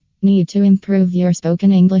Need to improve your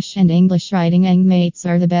spoken English and English writing? Engmates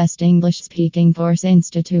are the best English speaking course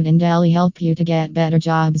institute in Delhi. Help you to get better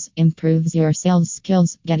jobs, improves your sales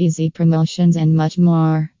skills, get easy promotions, and much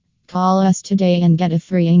more. Call us today and get a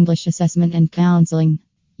free English assessment and counseling.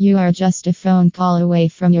 You are just a phone call away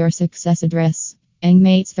from your success. Address: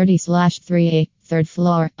 Engmates 30/38, 3rd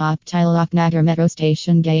floor, Tilak Nagar Metro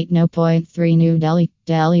Station Gate, No. 3, New Delhi,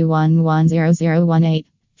 Delhi 110018.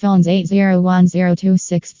 Phones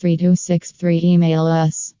 8010263263. Email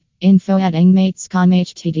us info@engmates.com,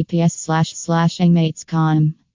 https://engmates.com.